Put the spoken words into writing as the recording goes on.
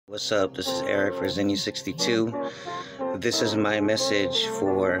What's up? This is Eric for Zenny62. This is my message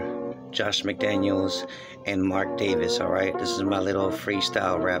for Josh McDaniels and Mark Davis, alright? This is my little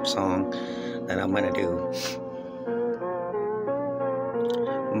freestyle rap song that I'm gonna do.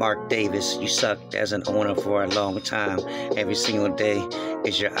 Mark Davis, you sucked as an owner for a long time. Every single day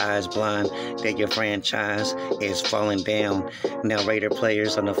is your eyes blind that your franchise is falling down. Now Raider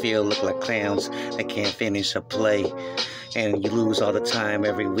players on the field look like clowns that can't finish a play. And you lose all the time,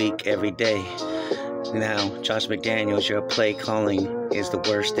 every week, every day. Now, Josh McDaniels, your play calling is the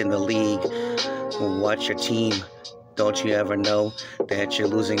worst in the league. Watch your team. Don't you ever know that you're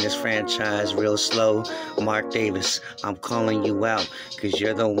losing this franchise real slow? Mark Davis, I'm calling you out because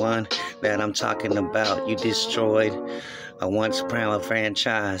you're the one that I'm talking about. You destroyed a once proud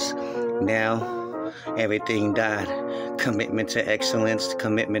franchise. Now, everything died. Commitment to excellence,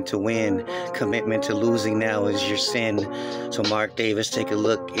 commitment to win, commitment to losing now is your sin. So Mark Davis, take a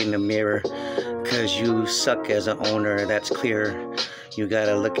look in the mirror because you suck as an owner, that's clear. You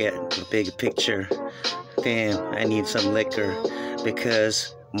gotta look at the big picture. Damn, I need some liquor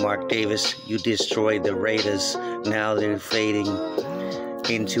because Mark Davis, you destroyed the Raiders. Now they're fading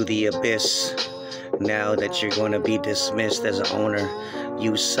into the abyss. Now that you're going to be dismissed as an owner,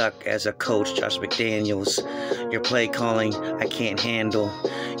 you suck as a coach, Josh McDaniels. Your play calling, I can't handle.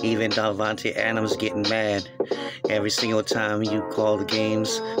 Even Davante Adams getting mad every single time you call the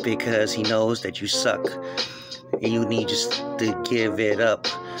games because he knows that you suck. You need just to give it up.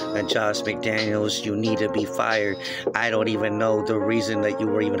 And Josh McDaniels, you need to be fired. I don't even know the reason that you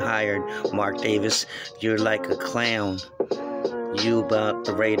were even hired. Mark Davis, you're like a clown. You brought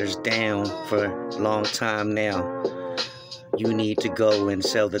the Raiders down for a long time now. You need to go and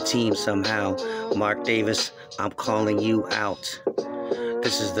sell the team somehow. Mark Davis, I'm calling you out.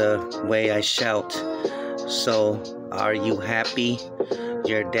 This is the way I shout. So, are you happy?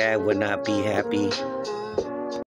 Your dad would not be happy.